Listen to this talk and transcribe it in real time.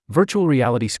Virtual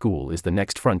reality school is the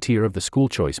next frontier of the school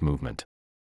choice movement.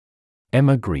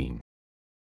 Emma Green.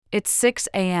 It's 6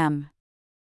 a.m.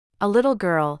 A little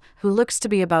girl, who looks to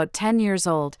be about 10 years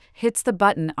old, hits the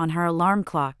button on her alarm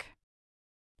clock.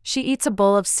 She eats a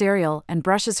bowl of cereal and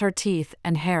brushes her teeth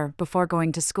and hair before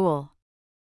going to school.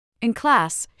 In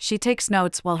class, she takes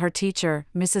notes while her teacher,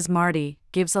 Mrs. Marty,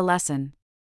 gives a lesson.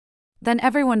 Then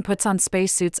everyone puts on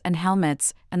spacesuits and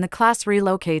helmets, and the class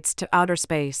relocates to outer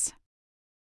space.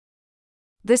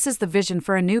 This is the vision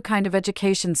for a new kind of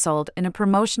education sold in a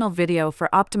promotional video for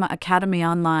Optima Academy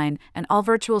Online, an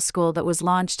all-virtual school that was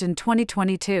launched in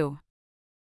 2022.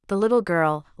 The little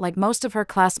girl, like most of her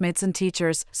classmates and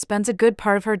teachers, spends a good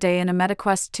part of her day in a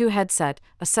MetaQuest 2 headset,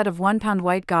 a set of 1-pound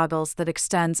white goggles that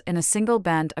extends in a single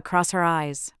band across her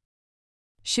eyes.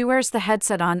 She wears the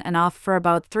headset on and off for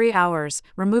about 3 hours,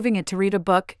 removing it to read a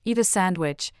book, eat a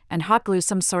sandwich, and hot glue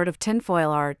some sort of tinfoil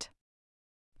art.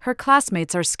 Her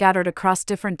classmates are scattered across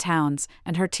different towns,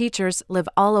 and her teachers live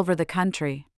all over the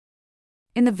country.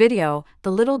 In the video,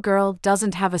 the little girl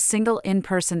doesn't have a single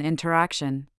in-person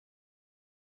interaction.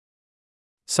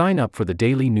 Sign up for the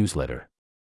daily newsletter.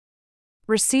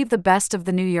 Receive the best of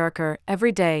The New Yorker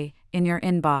every day in your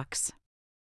inbox.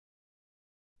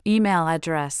 Email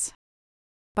address.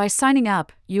 By signing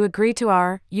up, you agree to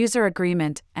our user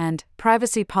agreement and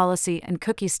privacy policy and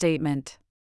cookie statement.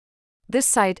 This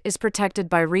site is protected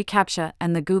by reCAPTCHA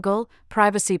and the Google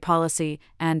privacy policy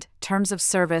and terms of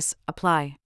service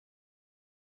apply.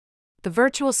 The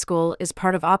virtual school is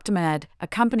part of OptimaEd, a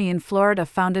company in Florida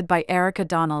founded by Erica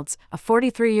Donalds, a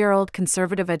 43-year-old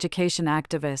conservative education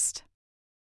activist.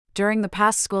 During the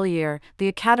past school year, the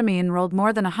academy enrolled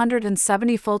more than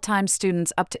 170 full-time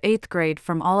students up to 8th grade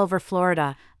from all over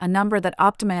Florida, a number that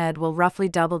OptimaEd will roughly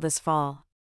double this fall.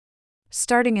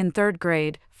 Starting in 3rd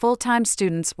grade, full-time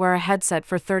students wear a headset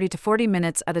for 30 to 40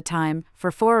 minutes at a time,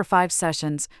 for 4 or 5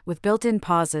 sessions, with built-in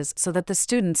pauses so that the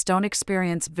students don't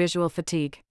experience visual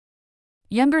fatigue.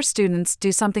 Younger students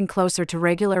do something closer to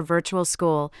regular virtual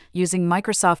school, using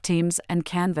Microsoft Teams and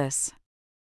Canvas.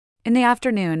 In the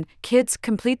afternoon, kids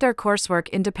complete their coursework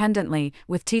independently,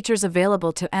 with teachers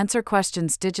available to answer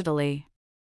questions digitally.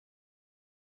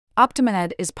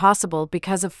 OptimaEd is possible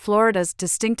because of Florida's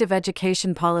distinctive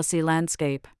education policy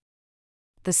landscape.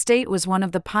 The state was one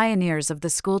of the pioneers of the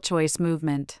school choice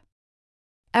movement.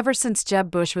 Ever since Jeb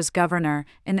Bush was governor,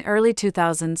 in the early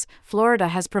 2000s, Florida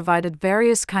has provided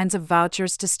various kinds of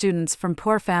vouchers to students from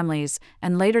poor families,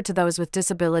 and later to those with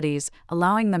disabilities,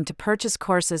 allowing them to purchase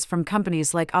courses from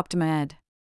companies like OptimaEd.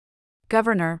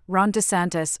 Governor Ron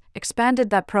DeSantis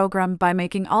expanded that program by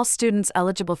making all students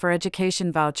eligible for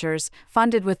education vouchers,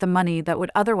 funded with the money that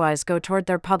would otherwise go toward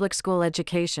their public school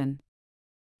education.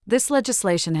 This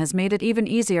legislation has made it even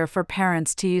easier for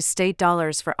parents to use state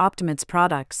dollars for OptimaEd's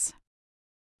products.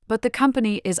 But the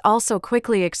company is also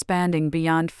quickly expanding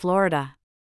beyond Florida.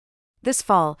 This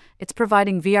fall, it's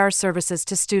providing VR services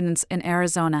to students in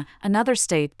Arizona, another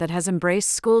state that has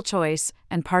embraced school choice,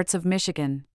 and parts of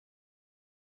Michigan.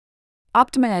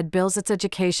 OptimaEd bills its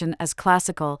education as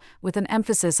classical, with an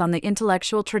emphasis on the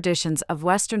intellectual traditions of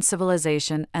Western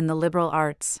civilization and the liberal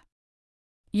arts.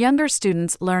 Younger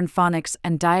students learn phonics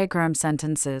and diagram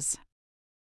sentences.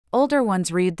 Older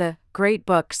ones read the great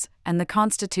books and the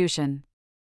Constitution.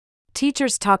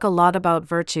 Teachers talk a lot about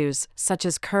virtues, such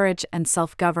as courage and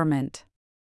self-government.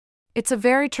 It's a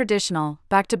very traditional,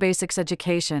 back-to-basics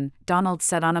education, Donalds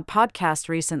said on a podcast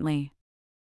recently.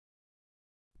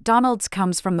 Donalds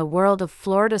comes from the world of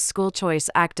Florida school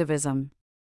choice activism.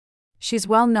 She's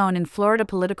well known in Florida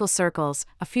political circles.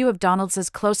 A few of Donalds's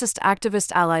closest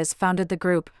activist allies founded the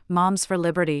group, Moms for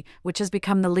Liberty, which has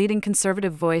become the leading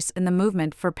conservative voice in the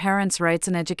movement for parents' rights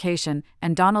in education,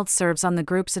 and Donalds serves on the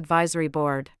group's advisory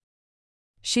board.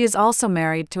 She is also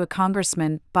married to a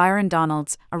congressman, Byron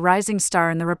Donalds, a rising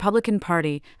star in the Republican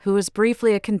Party, who was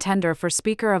briefly a contender for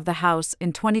Speaker of the House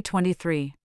in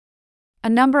 2023. A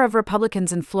number of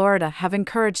Republicans in Florida have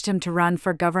encouraged him to run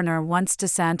for governor once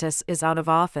DeSantis is out of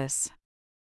office.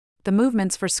 The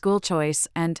movements for school choice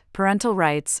and parental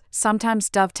rights sometimes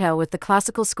dovetail with the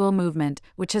classical school movement,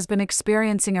 which has been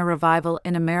experiencing a revival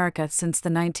in America since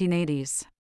the 1980s.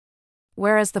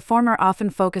 Whereas the former often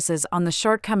focuses on the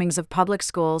shortcomings of public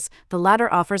schools, the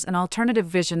latter offers an alternative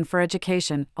vision for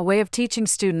education, a way of teaching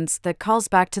students that calls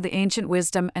back to the ancient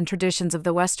wisdom and traditions of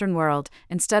the Western world,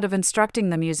 instead of instructing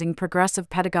them using progressive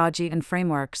pedagogy and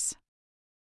frameworks.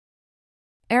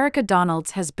 Erica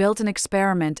Donalds has built an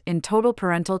experiment in total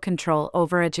parental control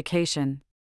over education.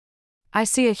 I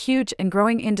see a huge and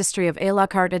growing industry of a la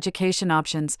carte education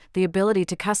options, the ability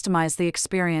to customize the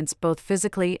experience both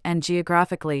physically and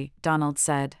geographically, Donald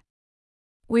said.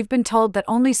 We've been told that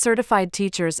only certified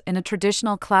teachers in a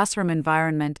traditional classroom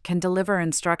environment can deliver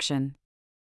instruction.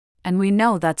 And we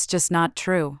know that's just not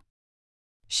true.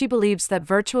 She believes that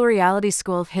virtual reality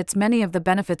school hits many of the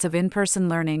benefits of in-person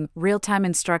learning, real-time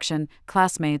instruction,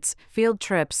 classmates, field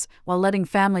trips, while letting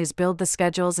families build the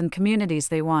schedules and communities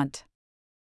they want.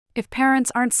 If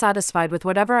parents aren't satisfied with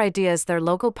whatever ideas their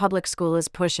local public school is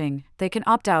pushing, they can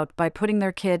opt out by putting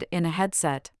their kid in a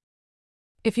headset.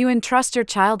 If you entrust your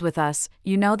child with us,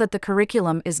 you know that the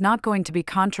curriculum is not going to be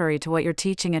contrary to what you're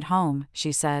teaching at home,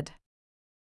 she said.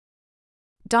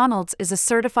 Donalds is a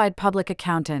certified public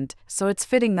accountant, so it's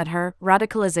fitting that her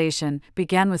radicalization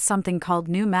began with something called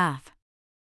New Math.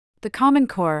 The Common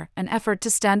Core, an effort to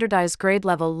standardize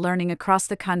grade-level learning across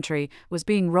the country, was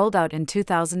being rolled out in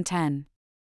 2010.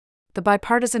 The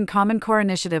bipartisan Common Core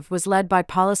initiative was led by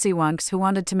policy wonks who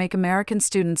wanted to make American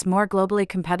students more globally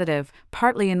competitive,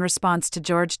 partly in response to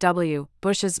George W.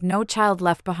 Bush's No Child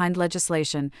Left Behind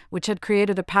legislation, which had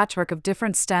created a patchwork of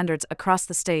different standards across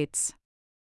the states.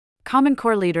 Common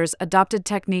Core leaders adopted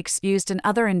techniques used in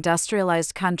other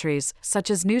industrialized countries, such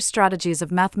as new strategies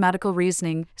of mathematical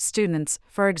reasoning. Students,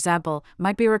 for example,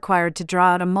 might be required to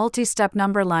draw out a multi-step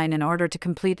number line in order to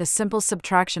complete a simple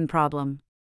subtraction problem.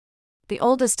 The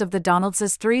oldest of the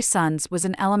Donalds' 3 sons was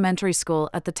in elementary school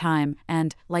at the time,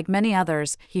 and, like many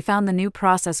others, he found the new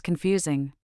process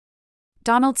confusing.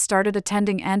 Donald started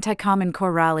attending anti-Common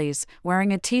Core rallies,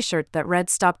 wearing a t-shirt that read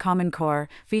Stop Common Core,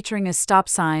 featuring a stop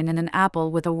sign and an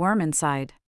apple with a worm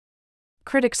inside.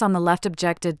 Critics on the left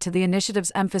objected to the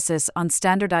initiative's emphasis on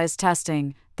standardized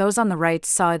testing. Those on the right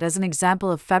saw it as an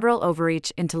example of federal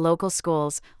overreach into local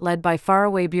schools, led by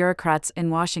faraway bureaucrats in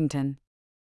Washington.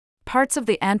 Parts of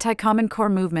the anti-Common Core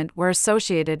movement were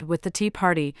associated with the Tea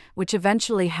Party, which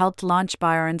eventually helped launch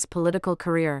Byron's political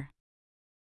career.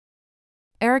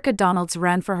 Erica Donalds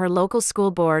ran for her local school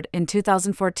board in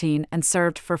 2014 and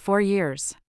served for 4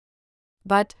 years.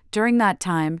 But, during that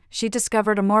time, she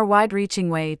discovered a more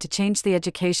wide-reaching way to change the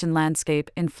education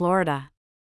landscape in Florida.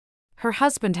 Her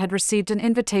husband had received an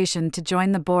invitation to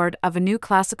join the board of a new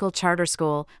classical charter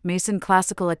school, Mason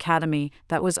Classical Academy,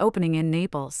 that was opening in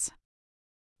Naples.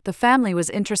 The family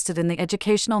was interested in the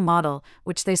educational model,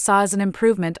 which they saw as an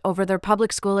improvement over their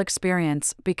public school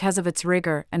experience because of its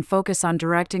rigor and focus on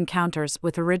direct encounters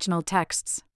with original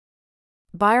texts.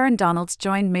 Byron Donalds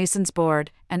joined Mason's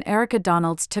board, and Erica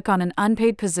Donalds took on an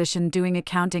unpaid position doing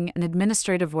accounting and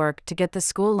administrative work to get the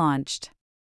school launched.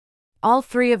 All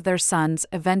 3 of their sons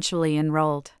eventually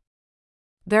enrolled.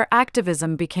 Their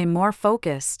activism became more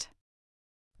focused.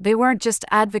 They weren't just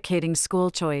advocating school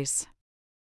choice.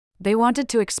 They wanted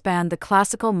to expand the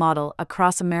classical model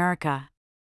across America.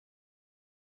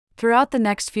 Throughout the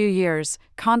next few years,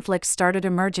 conflicts started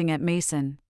emerging at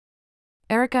Mason.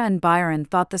 Erica and Byron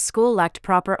thought the school lacked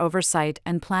proper oversight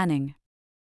and planning.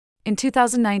 In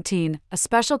 2019, a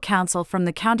special counsel from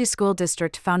the county school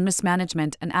district found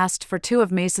mismanagement and asked for 2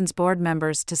 of Mason's board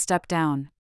members to step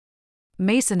down.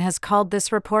 Mason has called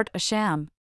this report a sham.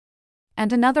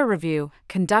 And another review,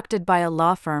 conducted by a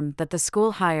law firm that the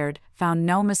school hired, found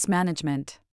no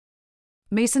mismanagement.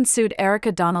 Mason sued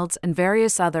Erica Donalds and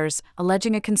various others,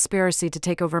 alleging a conspiracy to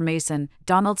take over Mason.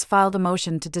 Donalds filed a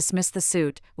motion to dismiss the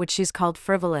suit, which she's called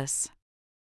frivolous.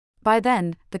 By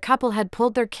then, the couple had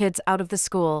pulled their kids out of the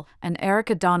school, and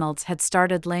Erica Donalds had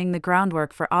started laying the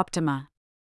groundwork for Optima.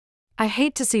 "I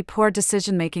hate to see poor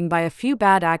decision-making by a few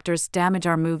bad actors damage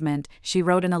our movement," she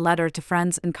wrote in a letter to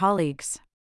friends and colleagues.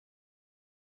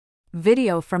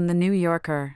 Video from The New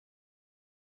Yorker.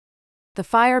 The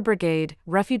Fire Brigade,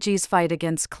 Refugees Fight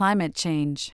Against Climate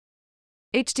Change.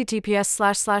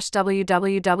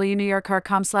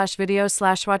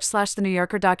 https://www.newyorker.com/video/watch/The New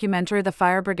Yorker documentary The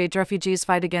Fire Brigade Refugees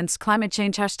Fight Against Climate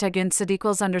Change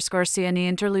 #insid=_CNE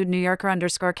interlude New Yorker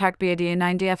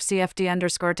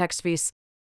 _CACBADA9DFCFD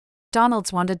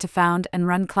Donalds wanted to found and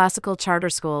run classical charter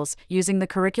schools, using the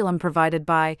curriculum provided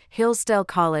by Hillsdale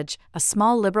College, a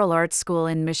small liberal arts school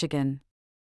in Michigan.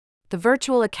 The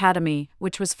Virtual Academy,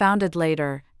 which was founded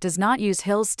later, does not use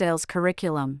Hillsdale's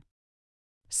curriculum.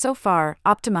 So far,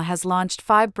 Optima has launched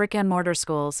 5 brick-and-mortar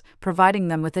schools, providing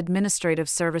them with administrative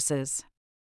services.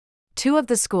 2 of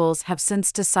the schools have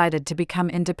since decided to become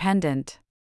independent.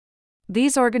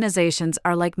 These organizations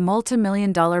are like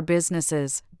multi-million-dollar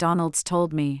businesses, Donalds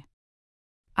told me.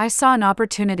 I saw an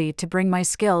opportunity to bring my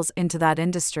skills into that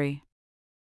industry.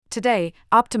 Today,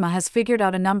 Optima has figured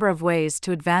out a number of ways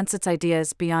to advance its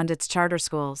ideas beyond its charter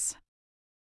schools.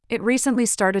 It recently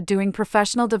started doing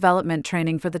professional development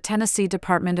training for the Tennessee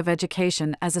Department of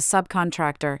Education as a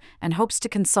subcontractor and hopes to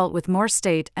consult with more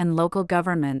state and local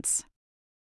governments.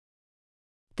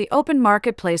 The open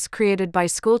marketplace created by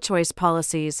school choice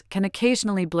policies can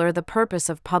occasionally blur the purpose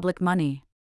of public money.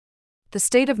 The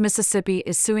state of Mississippi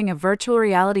is suing a virtual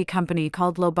reality company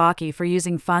called Lobaki for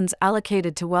using funds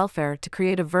allocated to welfare to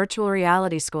create a virtual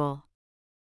reality school.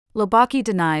 Lobaki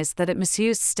denies that it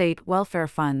misused state welfare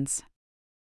funds.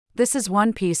 This is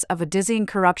one piece of a dizzying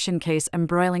corruption case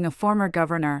embroiling a former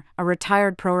governor, a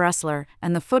retired pro wrestler,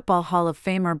 and the Football Hall of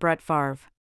Famer Brett Favre.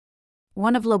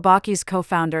 One of Lobaki's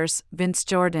co-founders, Vince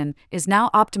Jordan, is now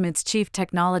Optimed's chief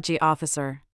technology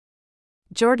officer.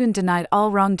 Jordan denied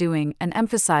all wrongdoing and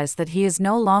emphasized that he is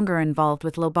no longer involved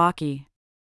with Lobaki.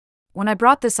 When I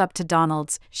brought this up to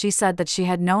Donalds, she said that she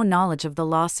had no knowledge of the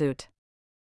lawsuit.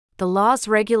 The laws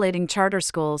regulating charter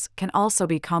schools can also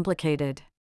be complicated.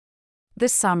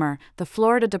 This summer, the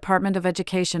Florida Department of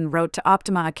Education wrote to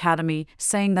Optima Academy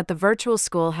saying that the virtual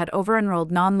school had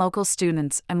over-enrolled non-local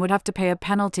students and would have to pay a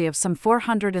penalty of some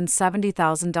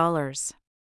 $470,000.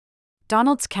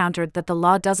 Donalds countered that the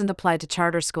law doesn't apply to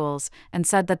charter schools and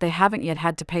said that they haven't yet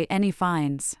had to pay any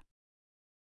fines.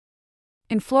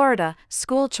 In Florida,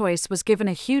 school choice was given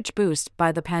a huge boost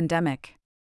by the pandemic.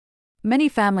 Many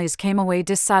families came away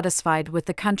dissatisfied with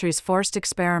the country's forced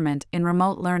experiment in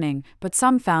remote learning, but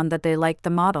some found that they liked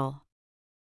the model.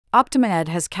 OptimaEd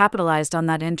has capitalized on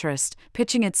that interest,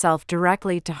 pitching itself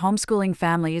directly to homeschooling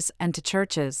families and to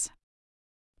churches.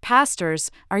 Pastors,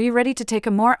 are you ready to take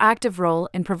a more active role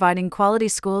in providing quality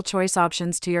school choice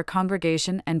options to your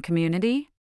congregation and community?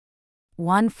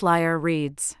 One flyer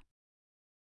reads: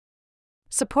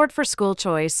 Support for school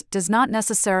choice does not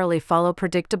necessarily follow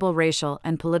predictable racial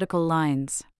and political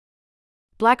lines.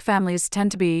 Black families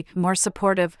tend to be more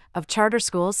supportive of charter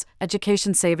schools,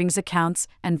 education savings accounts,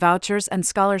 and vouchers and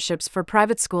scholarships for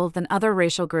private school than other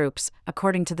racial groups,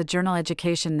 according to the journal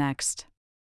Education Next.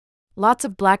 Lots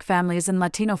of Black families and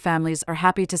Latino families are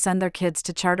happy to send their kids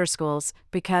to charter schools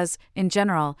because, in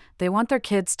general, they want their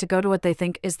kids to go to what they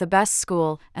think is the best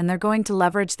school, and they're going to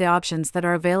leverage the options that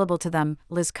are available to them,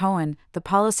 Liz Cohen, the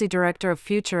policy director of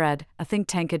FutureEd, a think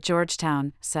tank at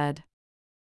Georgetown, said.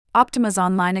 Optima's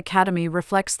online academy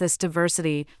reflects this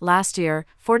diversity. Last year,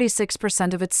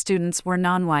 46% of its students were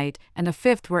non-white, and a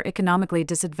fifth were economically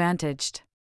disadvantaged.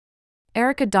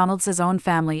 Erica Donalds' own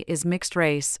family is mixed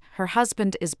race, her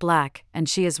husband is Black, and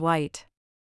she is white.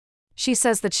 She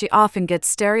says that she often gets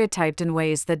stereotyped in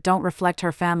ways that don't reflect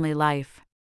her family life.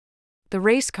 The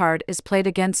race card is played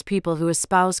against people who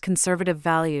espouse conservative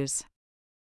values.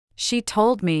 She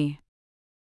told me,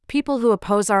 people who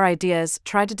oppose our ideas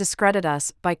try to discredit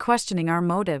us by questioning our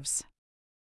motives.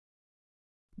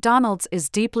 Donalds is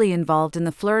deeply involved in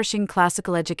the flourishing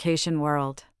classical education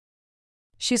world.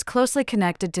 She's closely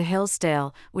connected to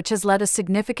Hillsdale, which has led a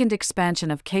significant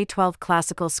expansion of K-12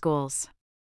 classical schools.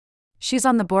 She's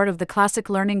on the board of the Classic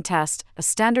Learning Test, a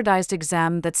standardized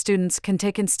exam that students can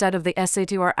take instead of the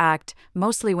SAT or ACT,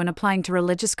 mostly when applying to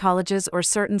religious colleges or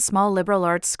certain small liberal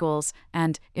arts schools,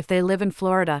 and, if they live in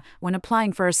Florida, when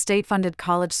applying for a state-funded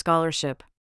college scholarship.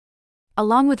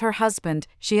 Along with her husband,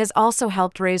 she has also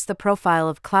helped raise the profile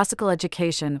of classical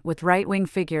education with right-wing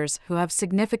figures who have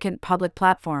significant public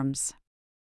platforms.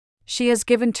 She has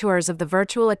given tours of the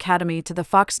virtual academy to the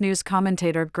Fox News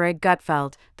commentator Greg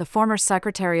Gutfeld, the former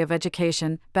Secretary of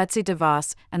Education, Betsy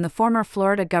DeVos, and the former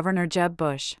Florida Governor Jeb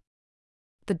Bush.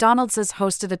 The Donaldses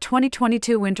hosted a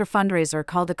 2022 winter fundraiser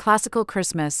called A Classical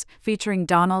Christmas, featuring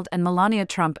Donald and Melania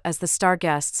Trump as the star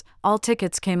guests. All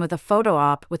tickets came with a photo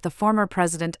op with the former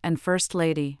president and first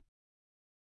lady.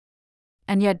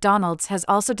 And yet Donalds has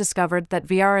also discovered that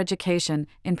VR education,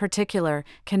 in particular,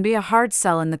 can be a hard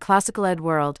sell in the classical ed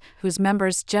world, whose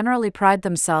members generally pride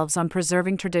themselves on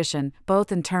preserving tradition,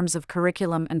 both in terms of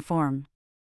curriculum and form.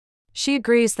 She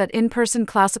agrees that in-person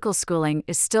classical schooling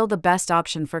is still the best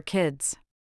option for kids.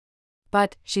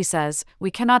 But, she says,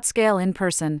 we cannot scale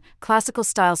in-person,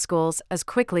 classical-style schools as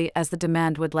quickly as the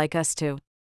demand would like us to.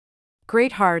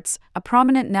 Great Hearts, a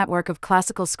prominent network of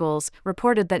classical schools,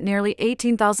 reported that nearly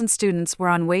 18,000 students were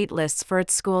on wait lists for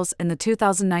its schools in the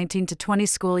 2019-20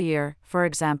 school year, for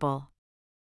example.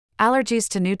 Allergies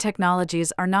to new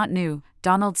technologies are not new.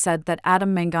 Donald said that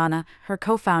Adam Mangana, her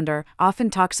co-founder, often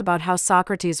talks about how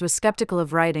Socrates was skeptical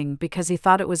of writing because he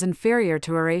thought it was inferior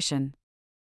to oration.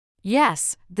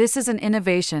 Yes, this is an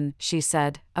innovation, she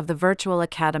said, of the virtual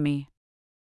academy.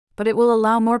 But it will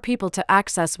allow more people to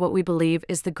access what we believe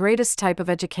is the greatest type of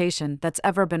education that's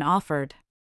ever been offered.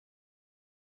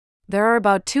 There are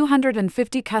about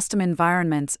 250 custom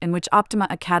environments in which Optima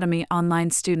Academy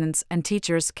online students and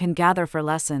teachers can gather for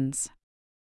lessons.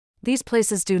 These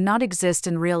places do not exist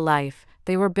in real life.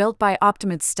 They were built by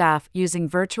Optimed's staff using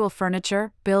virtual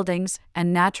furniture, buildings,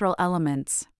 and natural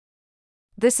elements.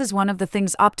 This is one of the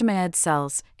things OptimaEd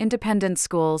sells. Independent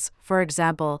schools, for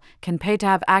example, can pay to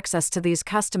have access to these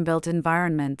custom-built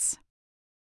environments.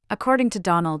 According to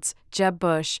Donalds, Jeb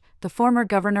Bush, the former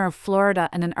governor of Florida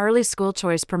and an early school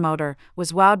choice promoter,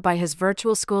 was wowed by his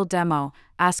virtual school demo,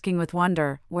 asking with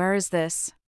wonder, "Where is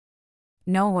this?"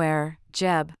 "Nowhere,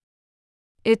 Jeb.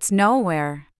 It's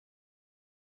nowhere."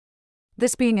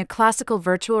 This being a classical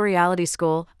virtual reality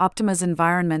school, Optima's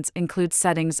environments include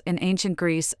settings in ancient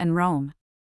Greece and Rome.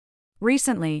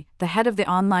 Recently, the head of the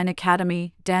online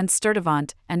academy, Dan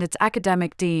Sturtevant, and its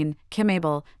academic dean, Kim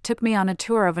Abel, took me on a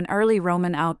tour of an early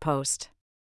Roman outpost.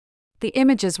 The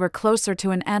images were closer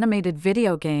to an animated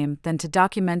video game than to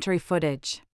documentary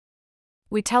footage.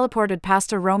 We teleported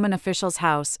past a Roman official's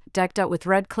house, decked out with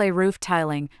red clay roof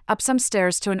tiling, up some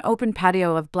stairs to an open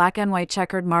patio of black and white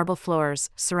checkered marble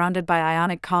floors, surrounded by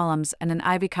ionic columns and an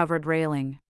ivy-covered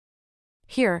railing.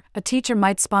 Here, a teacher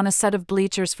might spawn a set of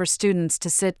bleachers for students to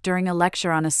sit during a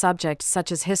lecture on a subject such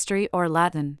as history or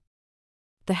Latin.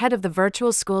 The head of the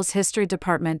virtual school's history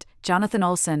department, Jonathan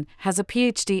Olson, has a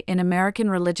PhD in American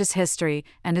religious history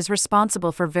and is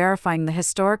responsible for verifying the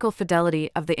historical fidelity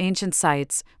of the ancient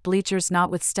sites, bleachers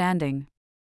notwithstanding.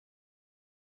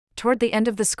 Toward the end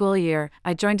of the school year,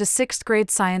 I joined a 6th grade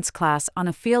science class on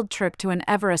a field trip to an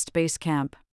Everest base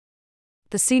camp.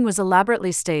 The scene was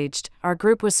elaborately staged. Our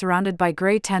group was surrounded by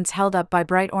gray tents held up by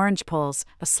bright orange poles.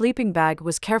 A sleeping bag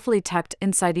was carefully tucked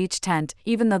inside each tent,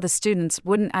 even though the students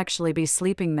wouldn't actually be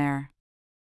sleeping there.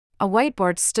 A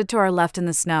whiteboard stood to our left in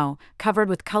the snow, covered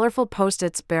with colorful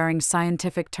post-its bearing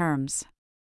scientific terms.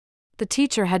 The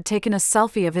teacher had taken a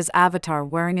selfie of his avatar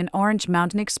wearing an orange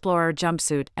Mountain Explorer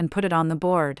jumpsuit and put it on the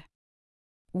board.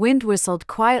 Wind whistled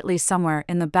quietly somewhere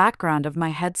in the background of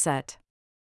my headset.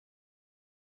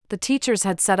 The teachers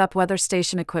had set up weather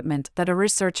station equipment that a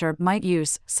researcher might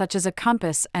use, such as a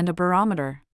compass and a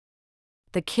barometer.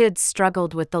 The kids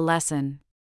struggled with the lesson.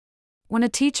 When a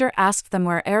teacher asked them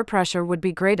where air pressure would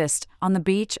be greatest, on the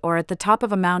beach or at the top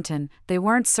of a mountain, they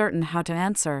weren't certain how to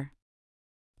answer.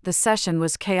 The session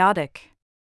was chaotic.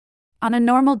 On a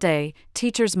normal day,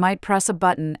 teachers might press a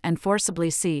button and forcibly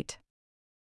seat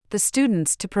the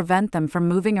students to prevent them from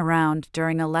moving around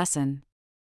during a lesson.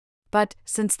 But,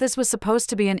 since this was supposed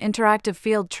to be an interactive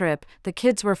field trip, the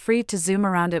kids were free to zoom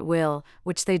around at will,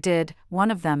 which they did.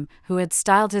 One of them, who had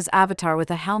styled his avatar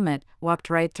with a helmet, walked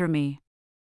right through me.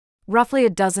 Roughly a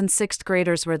dozen 6th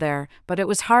graders were there, but it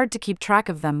was hard to keep track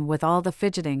of them with all the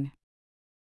fidgeting.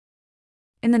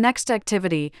 In the next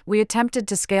activity, we attempted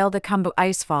to scale the Khumbu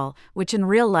Icefall, which in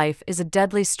real life is a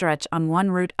deadly stretch on one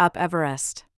route up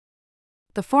Everest.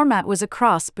 The format was a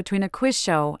cross between a quiz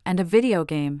show and a video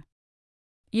game.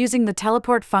 Using the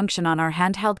teleport function on our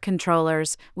handheld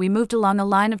controllers, we moved along a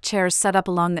line of chairs set up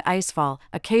along the icefall,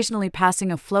 occasionally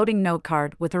passing a floating note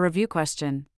card with a review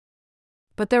question.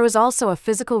 But there was also a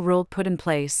physical rule put in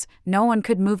place: no one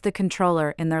could move the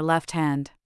controller in their left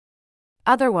hand.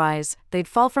 Otherwise, they'd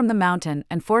fall from the mountain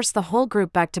and force the whole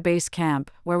group back to base camp,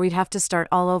 where we'd have to start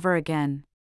all over again.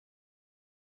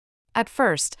 At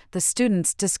first, the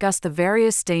students discussed the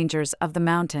various dangers of the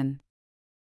mountain.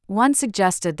 One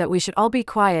suggested that we should all be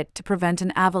quiet to prevent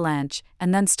an avalanche,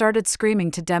 and then started screaming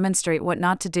to demonstrate what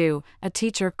not to do. A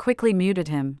teacher quickly muted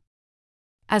him.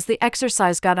 As the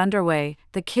exercise got underway,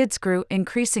 the kids grew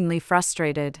increasingly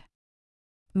frustrated.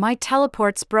 "My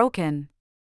teleport's broken,"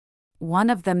 one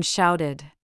of them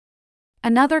shouted.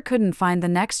 Another couldn't find the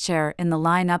next chair in the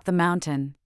line up the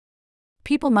mountain.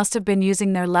 People must have been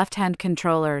using their left-hand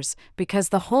controllers, because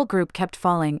the whole group kept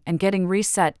falling and getting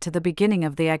reset to the beginning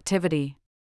of the activity.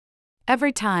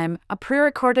 Every time, a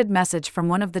pre-recorded message from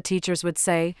one of the teachers would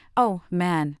say, "Oh,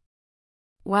 man.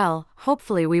 Well,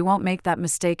 hopefully we won't make that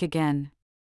mistake again."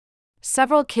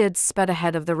 Several kids sped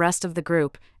ahead of the rest of the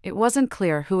group. It wasn't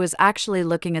clear who was actually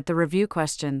looking at the review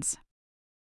questions.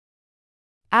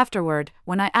 Afterward,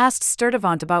 when I asked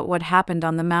Sturtevant about what happened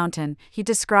on the mountain, he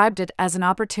described it as an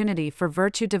opportunity for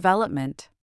virtue development.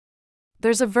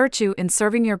 "There's a virtue in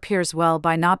serving your peers well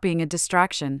by not being a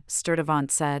distraction,"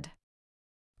 Sturtevant said.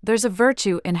 "There's a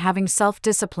virtue in having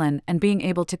self-discipline and being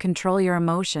able to control your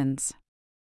emotions."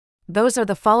 Those are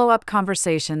the follow-up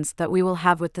conversations that we will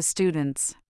have with the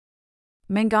students.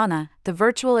 Mangana, the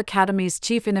Virtual Academy's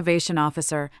Chief Innovation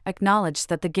Officer, acknowledged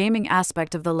that the gaming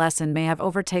aspect of the lesson may have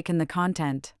overtaken the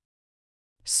content.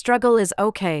 "Struggle is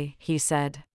okay," he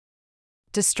said.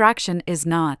 "Distraction is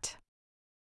not.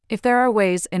 If there are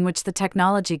ways in which the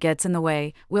technology gets in the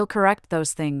way, we'll correct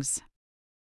those things."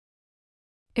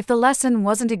 If the lesson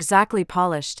wasn't exactly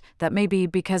polished, that may be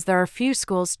because there are few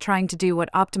schools trying to do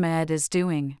what OptimaEd is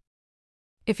doing.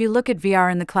 If you look at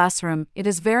VR in the classroom, it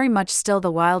is very much still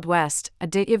the Wild West,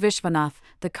 Aditya Vishwanath,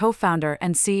 the co-founder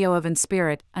and CEO of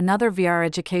Inspirit, another VR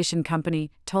education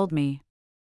company, told me.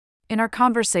 In our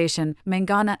conversation,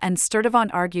 Mangana and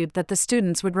Sturtevant argued that the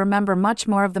students would remember much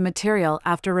more of the material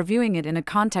after reviewing it in a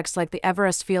context like the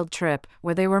Everest field trip,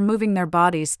 where they were moving their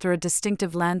bodies through a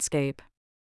distinctive landscape.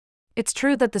 It's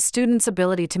true that the students'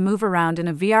 ability to move around in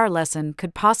a VR lesson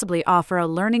could possibly offer a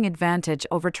learning advantage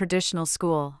over traditional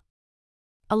school.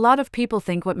 A lot of people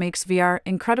think what makes VR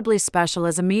incredibly special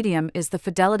as a medium is the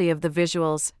fidelity of the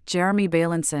visuals, Jeremy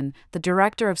Bailenson, the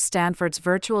director of Stanford's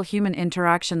Virtual Human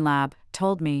Interaction Lab,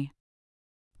 told me.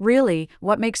 Really,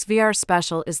 what makes VR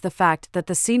special is the fact that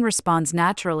the scene responds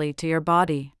naturally to your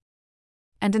body.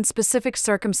 And in specific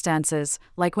circumstances,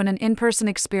 like when an in-person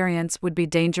experience would be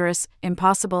dangerous,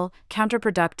 impossible,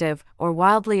 counterproductive, or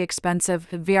wildly expensive,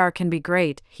 VR can be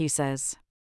great, he says.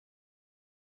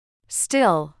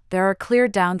 Still, there are clear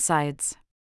downsides.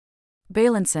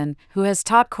 Bailenson, who has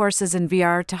taught courses in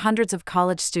VR to hundreds of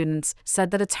college students, said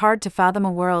that it's hard to fathom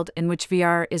a world in which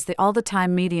VR is the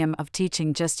all-the-time medium of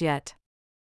teaching just yet.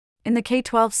 In the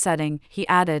K-12 setting, he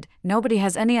added, nobody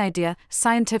has any idea,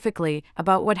 scientifically,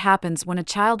 about what happens when a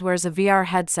child wears a VR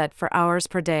headset for hours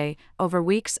per day, over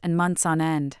weeks and months on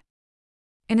end.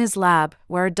 In his lab,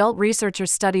 where adult researchers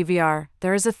study VR,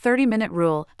 there is a 30-minute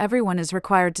rule. Everyone is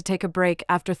required to take a break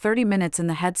after 30 minutes in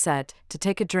the headset, to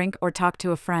take a drink or talk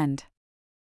to a friend.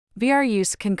 VR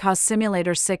use can cause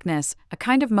simulator sickness, a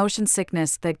kind of motion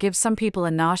sickness that gives some people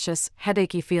a nauseous,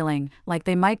 headachy feeling, like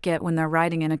they might get when they're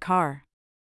riding in a car.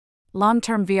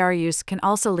 Long-term VR use can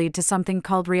also lead to something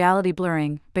called reality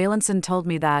blurring. Bailenson told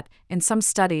me that, in some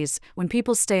studies, when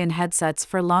people stay in headsets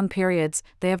for long periods,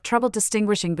 they have trouble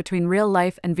distinguishing between real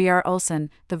life and VR. Olson,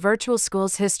 the virtual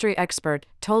school's history expert,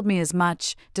 told me as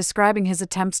much, describing his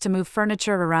attempts to move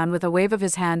furniture around with a wave of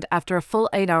his hand after a full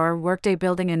 8-hour workday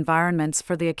building environments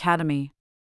for the academy.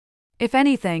 If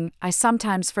anything, I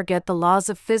sometimes forget the laws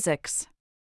of physics,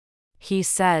 he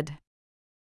said.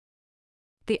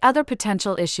 The other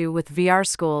potential issue with VR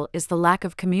school is the lack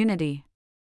of community.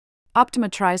 Optima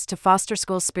tries to foster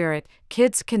school spirit.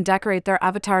 Kids can decorate their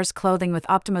avatars' clothing with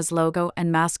Optima's logo and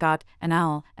mascot, an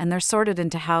owl, and they're sorted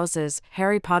into houses,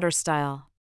 Harry Potter style.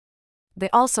 They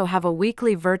also have a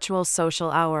weekly virtual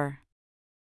social hour.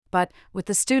 But, with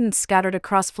the students scattered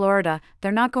across Florida, they're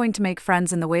not going to make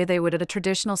friends in the way they would at a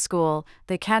traditional school.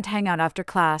 They can't hang out after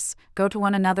class, go to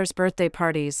one another's birthday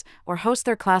parties, or host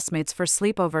their classmates for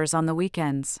sleepovers on the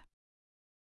weekends.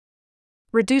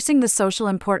 Reducing the social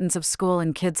importance of school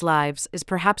in kids' lives is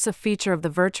perhaps a feature of the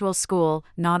virtual school,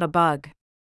 not a bug.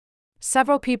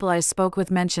 Several people I spoke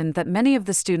with mentioned that many of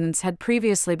the students had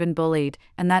previously been bullied,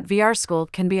 and that VR school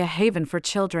can be a haven for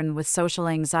children with social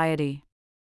anxiety.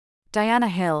 Diana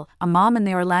Hill, a mom in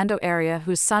the Orlando area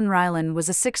whose son Rylan was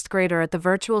a 6th grader at the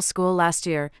virtual school last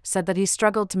year, said that he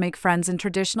struggled to make friends in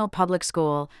traditional public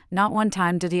school. Not one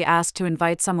time did he ask to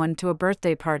invite someone to a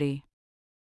birthday party.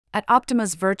 At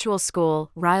Optima's virtual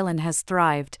school, Rylan has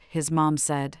thrived, his mom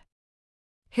said.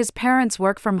 His parents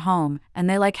work from home, and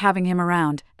they like having him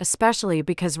around, especially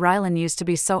because Rylan used to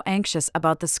be so anxious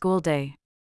about the school day.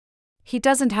 He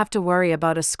doesn't have to worry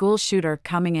about a school shooter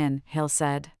coming in, Hill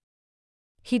said.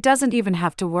 He doesn't even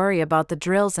have to worry about the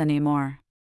drills anymore.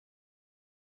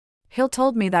 Hill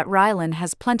told me that Rylan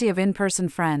has plenty of in-person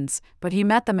friends, but he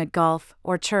met them at golf,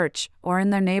 or church, or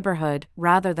in their neighborhood,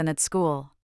 rather than at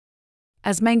school.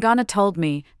 As Mangana told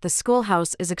me, the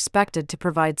schoolhouse is expected to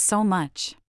provide so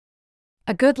much.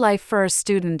 A good life for a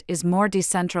student is more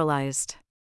decentralized.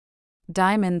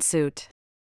 Diamond Suit.